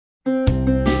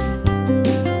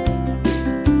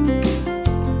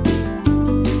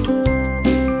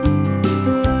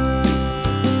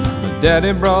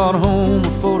Daddy brought home a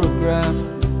photograph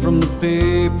from the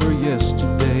paper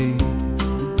yesterday.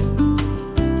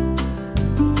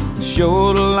 It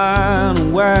showed a line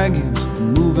of wagons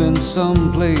moving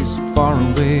someplace far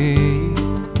away.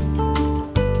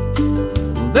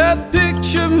 That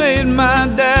picture made my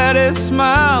daddy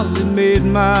smile, it made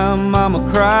my mama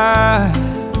cry.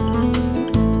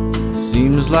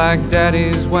 Seems like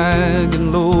daddy's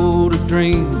wagon load of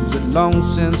dreams had long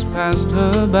since passed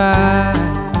her by.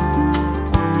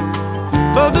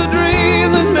 But the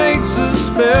dream that makes a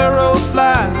sparrow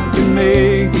fly can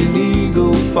make an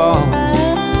eagle fall.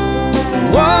 The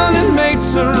one that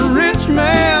makes a rich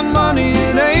man money,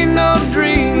 it ain't no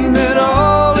dream at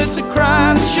all. It's a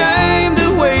crying shame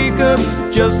to wake up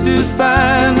just to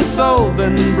find it's all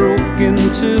been broken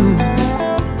too.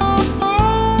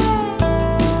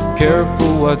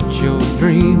 Careful what you're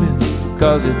dreaming,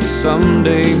 'cause it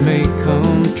someday may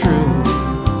come true.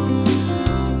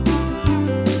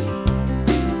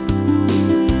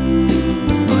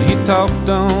 He talked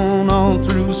on all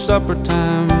through supper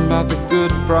time about the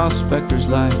good prospector's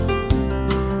life.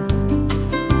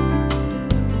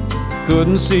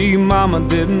 Couldn't see mama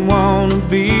didn't want to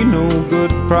be no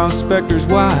good prospector's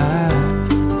wife.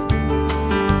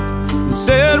 He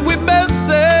said we best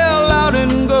sail out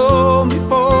and go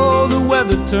before the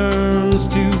weather turns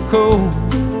too cold.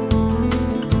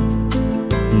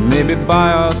 Maybe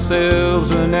buy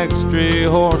ourselves an extra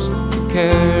horse to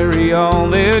carry all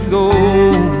that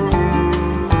gold.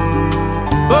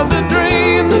 But the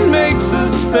dream that makes a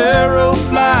sparrow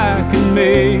fly can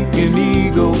make an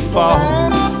eagle fall.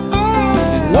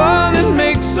 And one that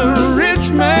makes a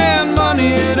rich man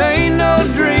money, it ain't no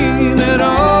dream at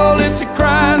all. It's a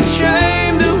crying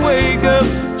shame to wake up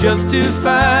just to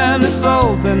find it's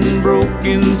all been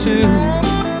broken too.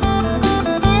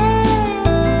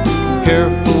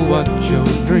 Careful what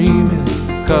you're dreaming,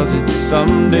 'cause it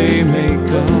someday may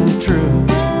come true.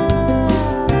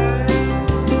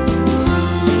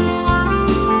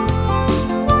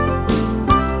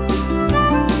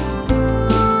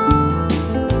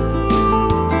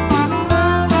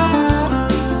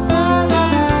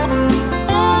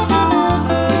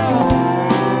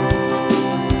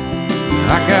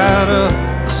 I got up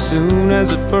as soon as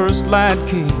the first light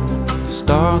came to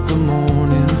start the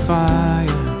morning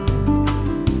fire,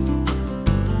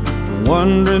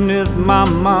 wondering if my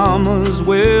mama's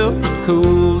will would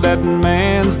cool that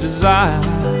man's desire.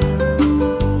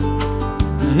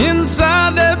 And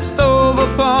inside that stove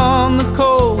upon the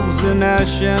coals, an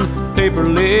ash and paper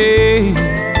lay.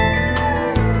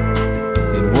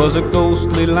 It was a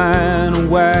ghostly line of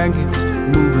wagons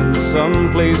moving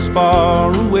someplace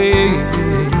far away.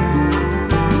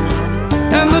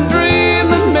 And the dream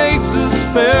that makes a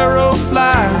sparrow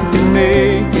fly can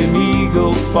make an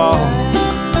eagle fall.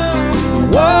 The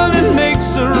one that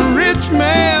makes a rich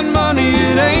man money,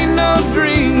 it ain't no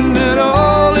dream at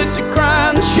all. It's a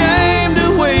crying shame to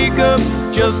wake up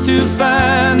just to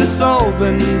find it's all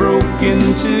been broken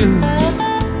too.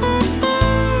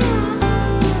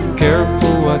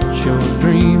 Careful what you're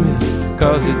dreaming,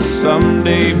 'cause it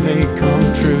someday may come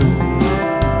true.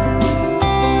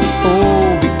 Oh,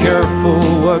 be careful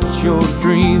what you're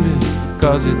dreaming,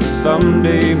 'cause it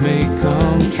someday may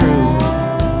come true.